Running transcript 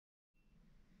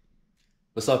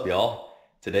What's up, y'all?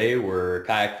 Today we're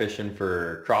kayak fishing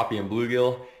for crappie and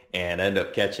bluegill and end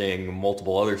up catching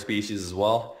multiple other species as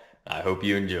well. I hope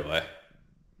you enjoy.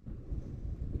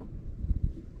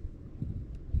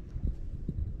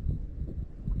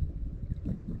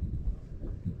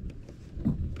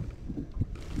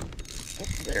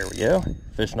 There we go.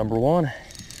 Fish number one.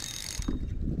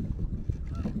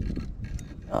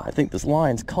 I think this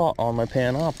line's caught on my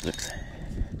Panoptics.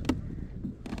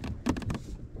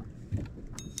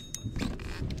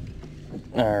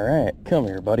 All right, come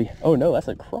here, buddy. Oh no, that's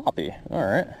a crappie. All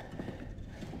right.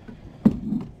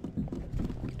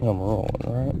 I'm rolling,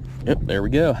 right? Yep, there we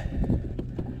go.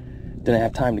 Didn't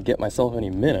have time to get myself any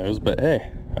minnows, but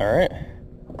hey, all right.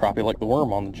 Crappie like the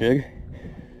worm on the jig.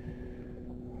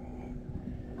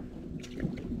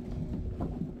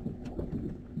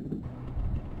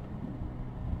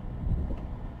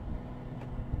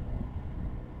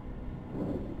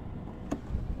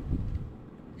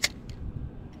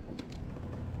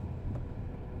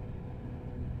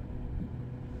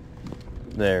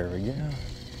 There we go.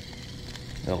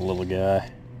 Got a little guy.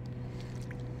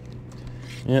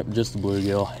 Yep, just a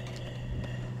bluegill.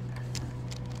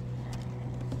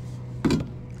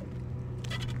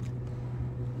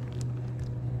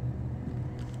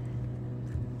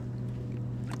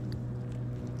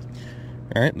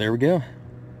 All right, there we go.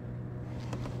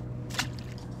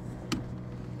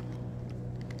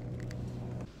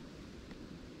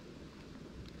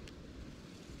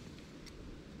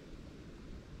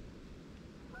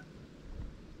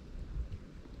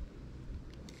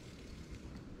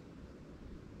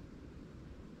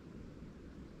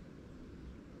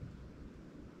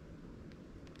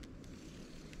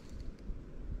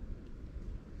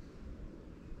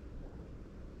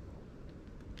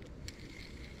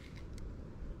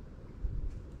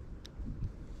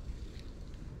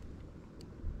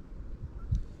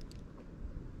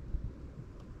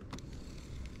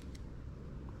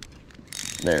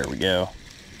 There we go.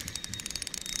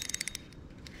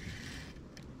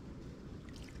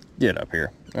 Get up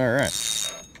here. All right.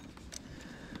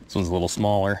 This one's a little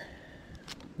smaller,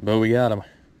 but we got him.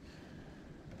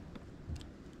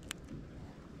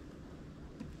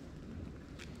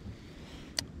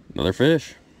 Another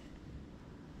fish.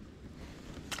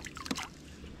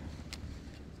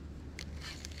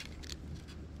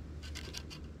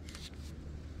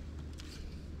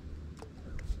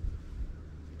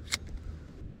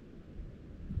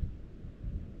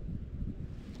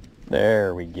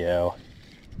 There we go.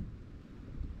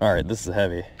 All right, this is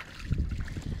heavy.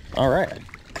 All right,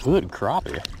 good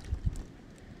crappie.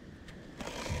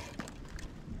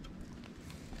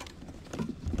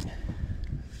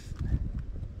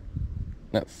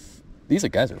 Now, these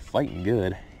guys are fighting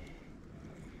good.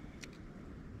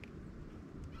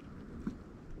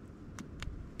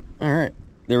 All right,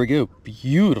 there we go.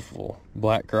 Beautiful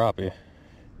black crappie.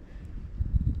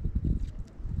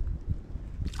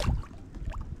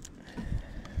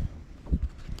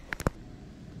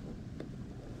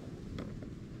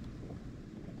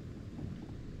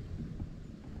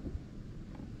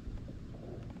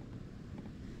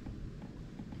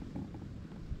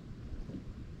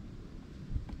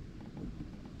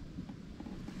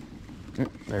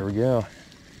 There we go.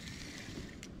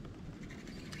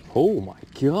 Oh my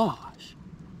gosh.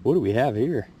 What do we have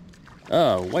here?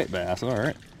 Oh, white bass, all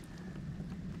right.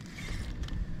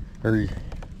 Or,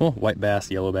 well, white bass,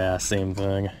 yellow bass, same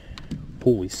thing.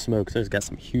 Holy smokes, there's got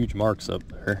some huge marks up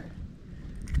there.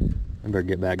 I better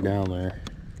get back down there.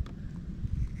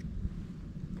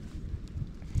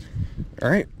 All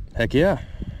right, heck yeah.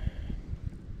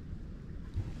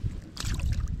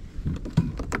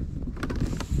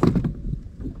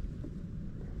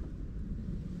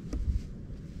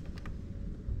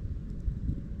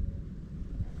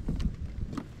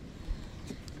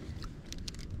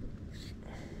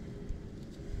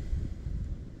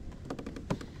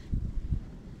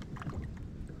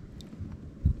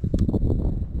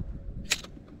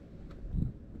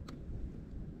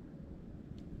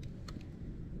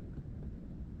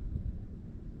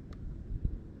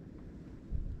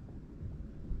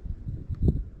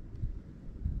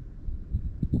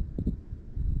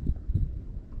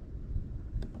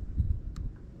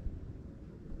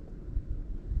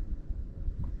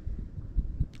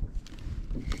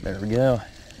 There we go.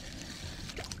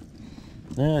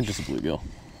 Yeah, just a bluegill.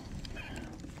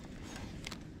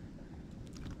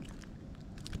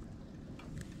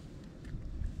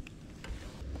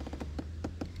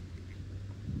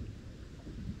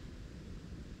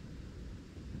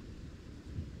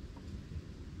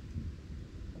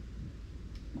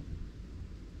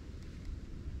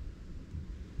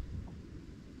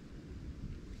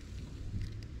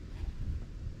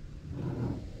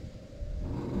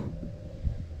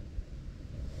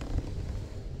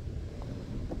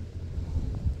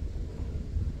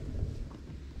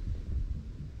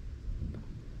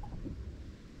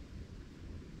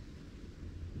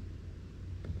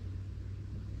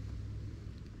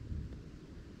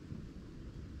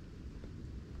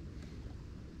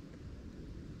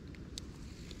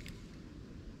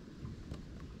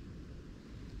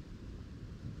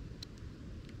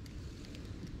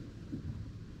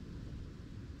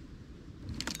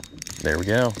 There we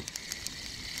go.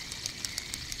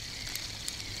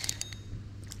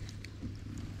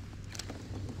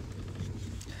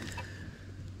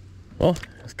 Well,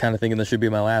 I was kind of thinking this should be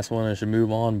my last one. I should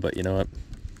move on, but you know what?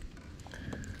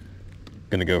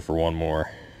 Gonna go for one more.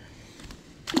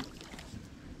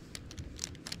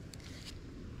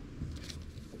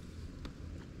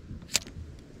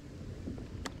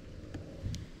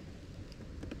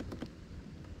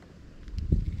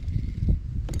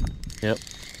 Yep.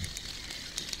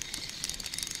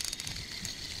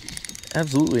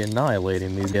 Absolutely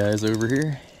annihilating these guys over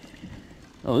here.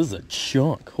 Oh, this is a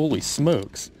chunk. Holy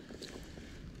smokes.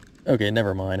 Okay,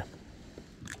 never mind.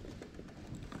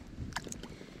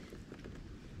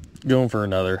 Going for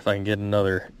another. If I can get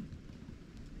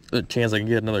a chance I can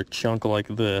get another chunk like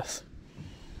this.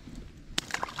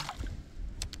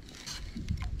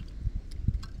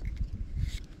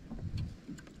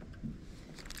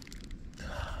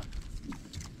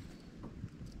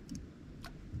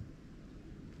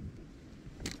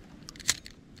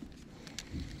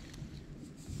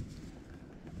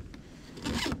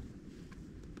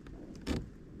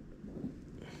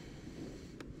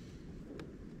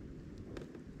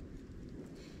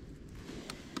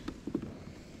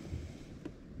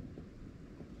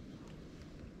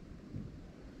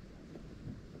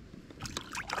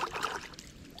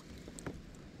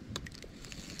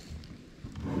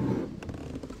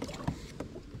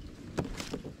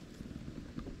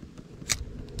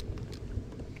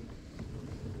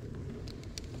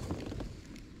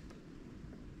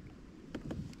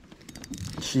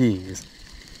 Jeez.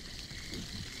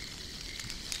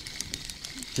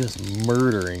 Just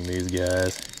murdering these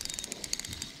guys.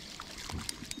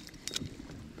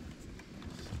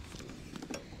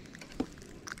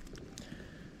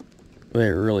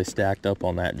 They're really stacked up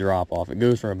on that drop off. It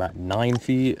goes from about 9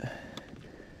 feet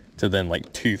to then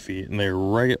like 2 feet, and they're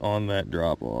right on that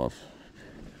drop off.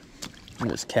 I'm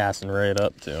just casting right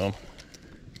up to them.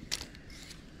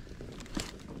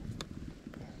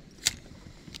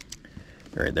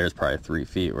 Right there's probably 3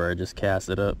 feet where I just cast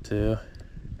it up to.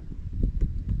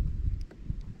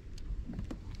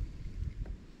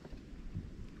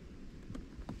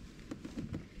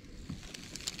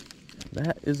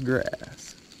 That is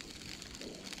grass.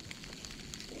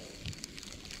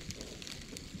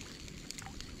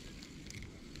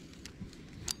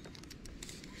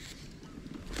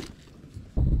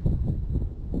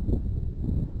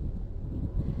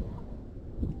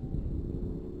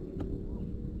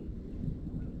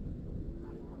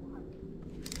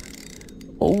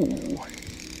 Oh.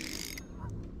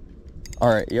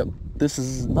 Alright, yep. This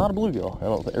is not a bluegill. I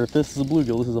don't think, or if this is a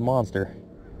bluegill, this is a monster.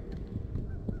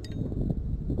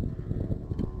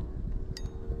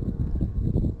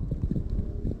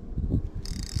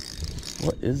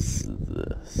 What is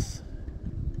this?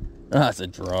 Ah, it's a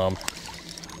drum.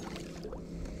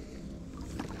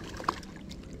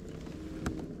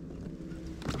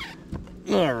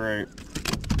 Alright.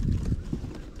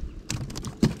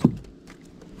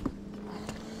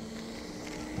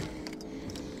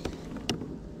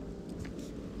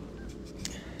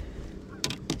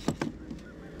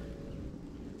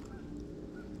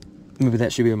 Maybe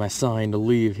that should be my sign to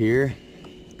leave here.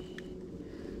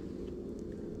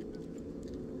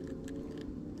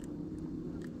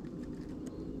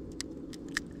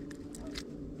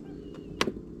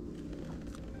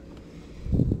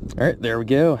 Alright, there we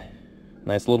go.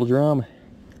 Nice little drum.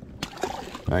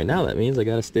 Alright, now that means I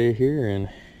gotta stay here and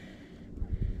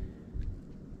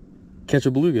catch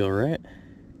a bluegill, right?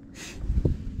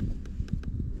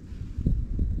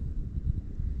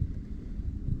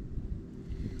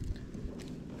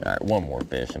 Alright, one more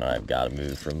fish and I've got to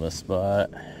move from this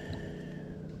spot.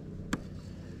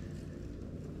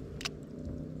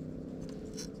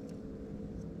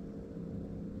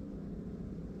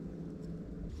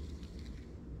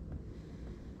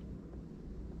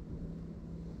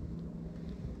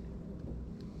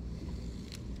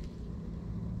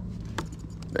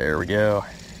 There we go.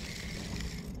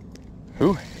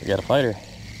 Ooh, we got a fighter.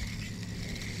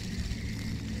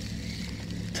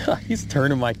 He's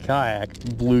turning my kayak.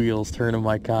 Bluegill's turning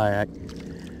my kayak.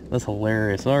 That's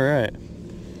hilarious. Alright.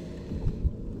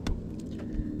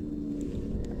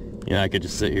 Yeah, I could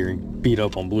just sit here and beat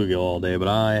up on bluegill all day, but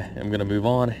I am going to move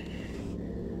on.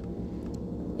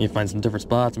 You find some different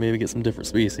spots, maybe get some different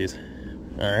species.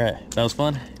 Alright, that was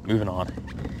fun. Moving on.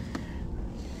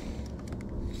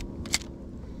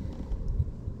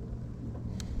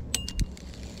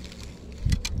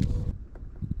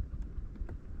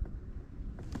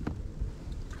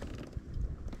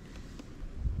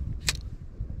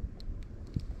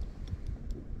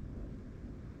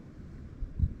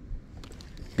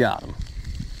 Got him.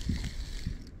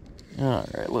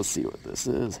 Alright, let's see what this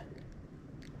is.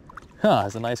 Huh,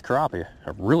 it's a nice crappie.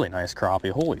 A really nice crappie.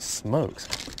 Holy smokes.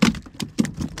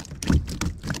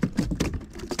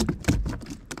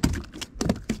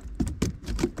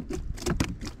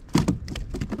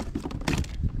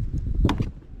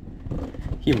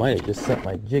 He might have just sent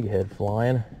my jig head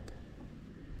flying.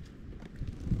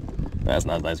 That's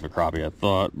not as nice of a crappie I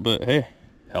thought, but hey,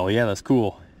 hell yeah, that's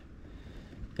cool.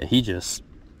 Yeah, he just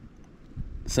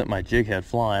sent my jig head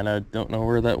flying. I don't know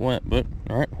where that went, but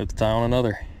alright, let's tie on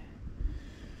another.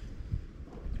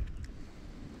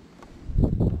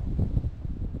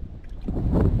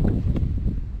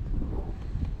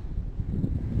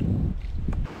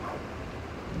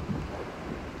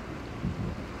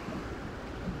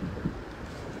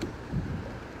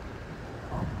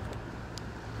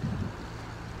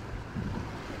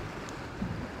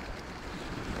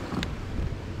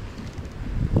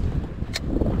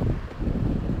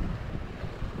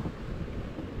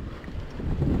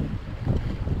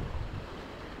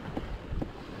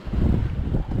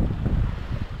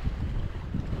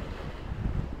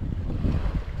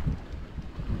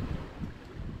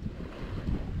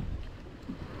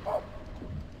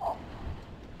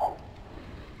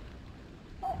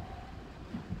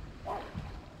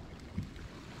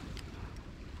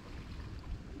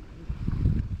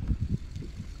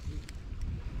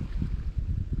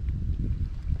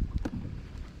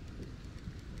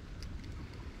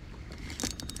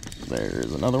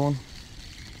 There's another one.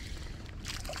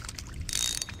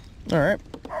 Alright.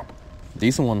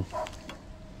 Decent one.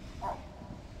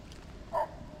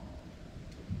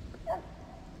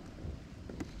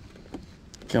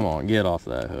 Come on, get off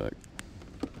that hook.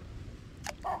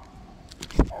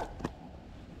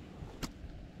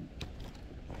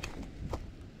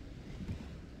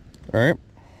 Alright.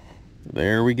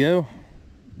 There we go.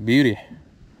 Beauty.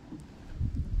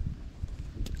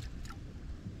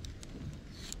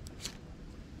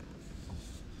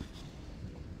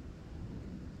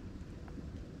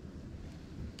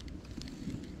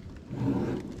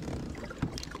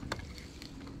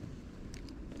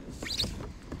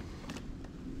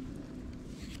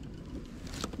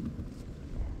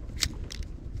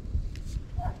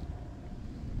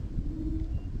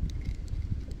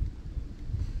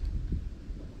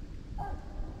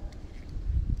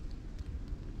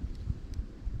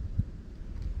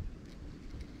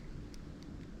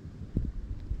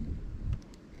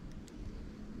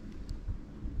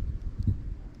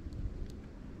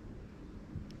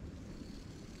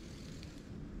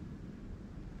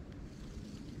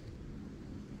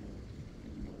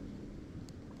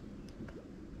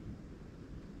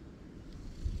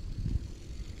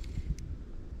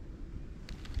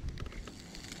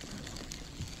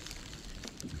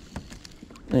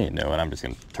 You know what, I'm just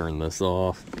gonna turn this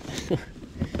off.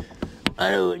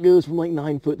 I know it goes from like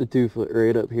 9 foot to 2 foot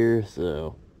right up here,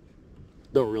 so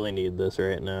don't really need this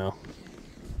right now.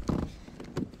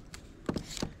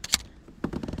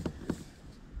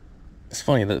 It's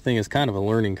funny, that thing is kind of a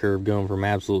learning curve going from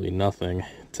absolutely nothing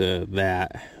to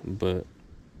that, but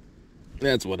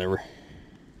that's whatever.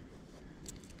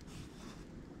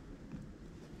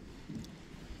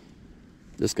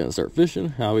 Just gonna start fishing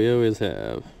how we always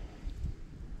have.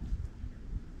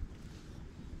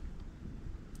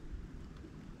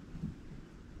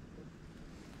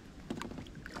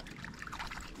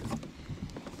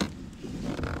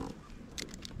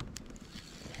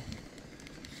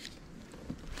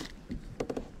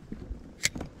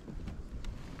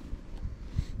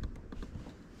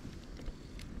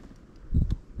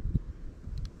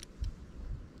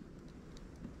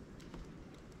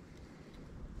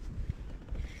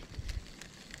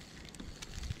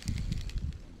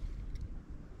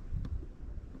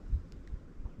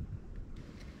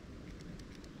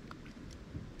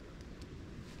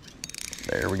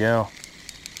 There we go.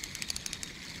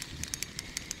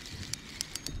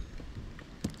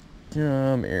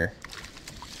 Come here.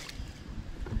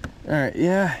 Alright,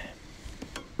 yeah.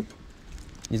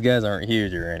 These guys aren't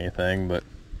huge or anything, but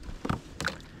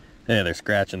hey, they're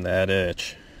scratching that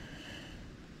itch.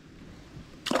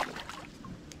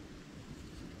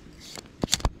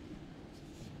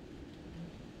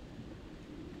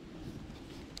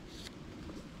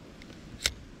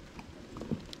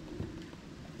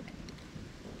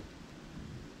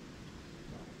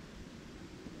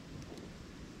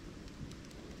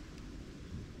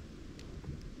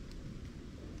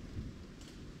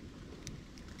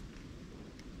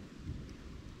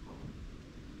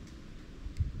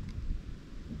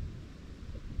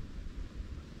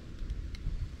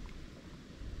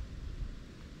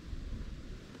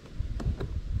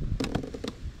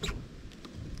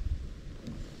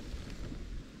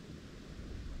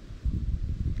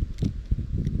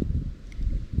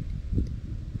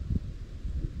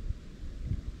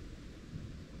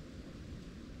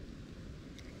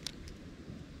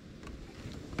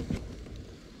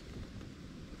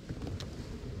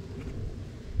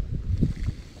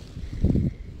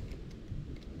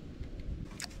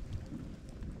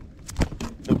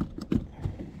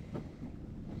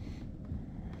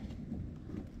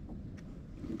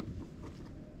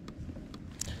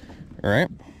 All right,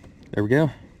 there we go.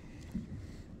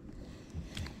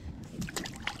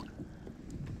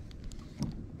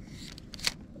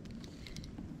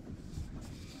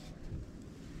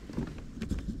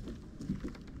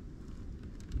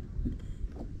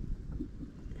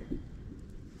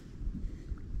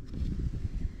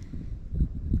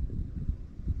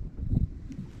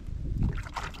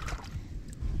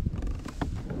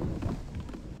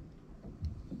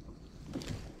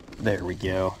 There we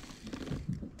go.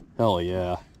 Hell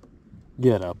yeah.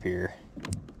 Get up here.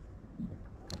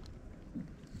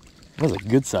 That's a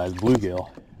good sized bluegill.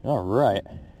 All right.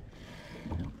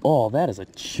 Oh, that is a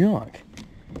chunk.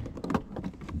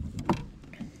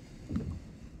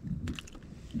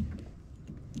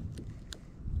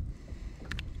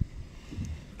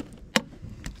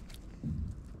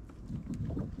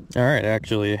 All right,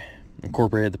 actually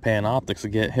incorporated the pan optics to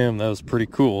get him. That was pretty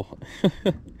cool.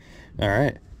 All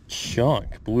right,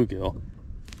 chunk bluegill.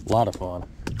 A lot of fun.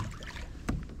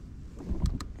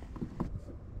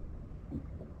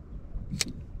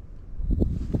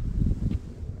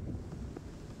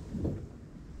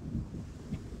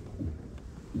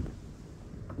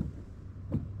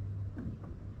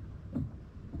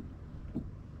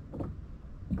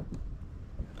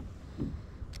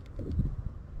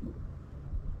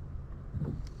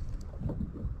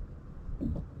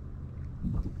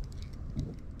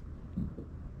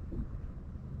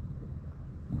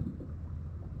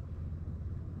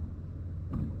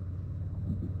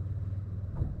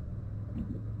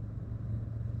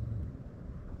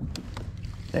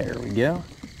 There we go.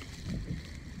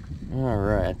 All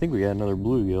right, I think we got another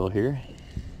bluegill here.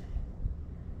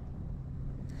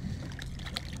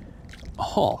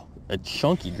 Oh, a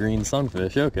chunky green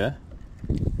sunfish, okay.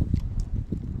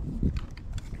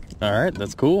 All right,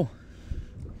 that's cool.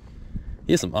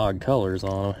 He has some odd colors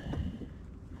on him.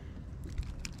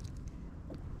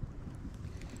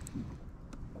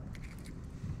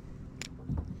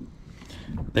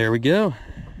 There we go.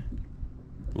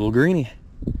 Little greenie.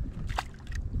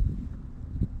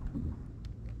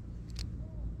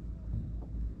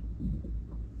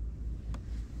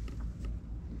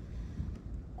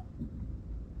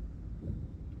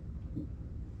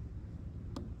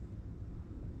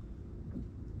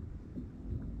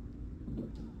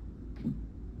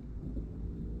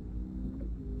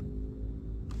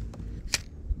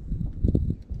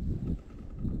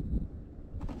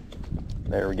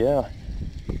 There we go.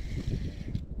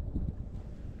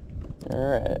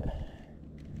 All right.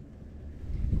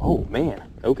 Oh man,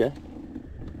 okay.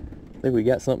 I think we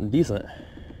got something decent.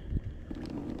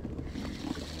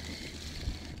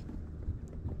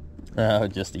 Oh,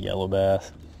 just a yellow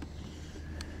bass.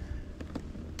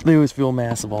 They always feel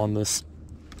massive on this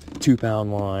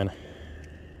 2-pound line.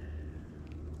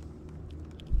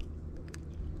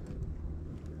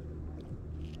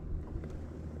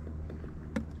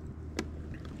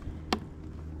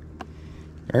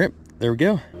 All right, there we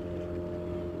go.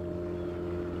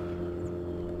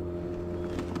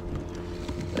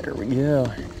 There we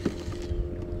go.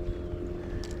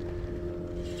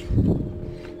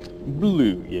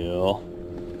 Bluegill.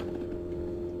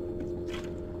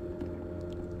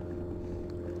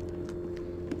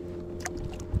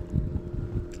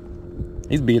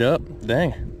 He's beat up.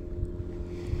 Dang.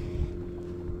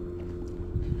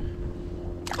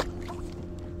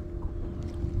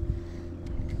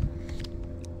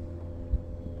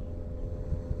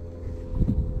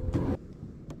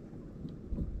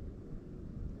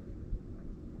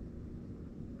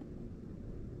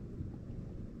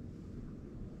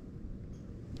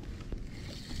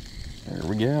 There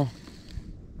we go.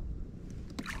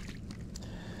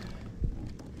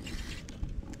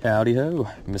 Howdy ho,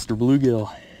 Mr.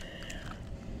 Bluegill.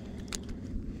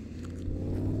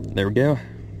 There we go.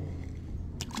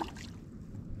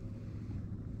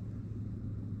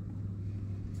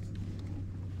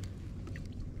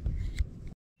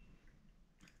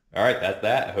 All right, that's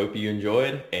that. I hope you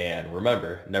enjoyed. And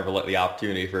remember, never let the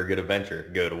opportunity for a good adventure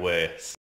go to waste.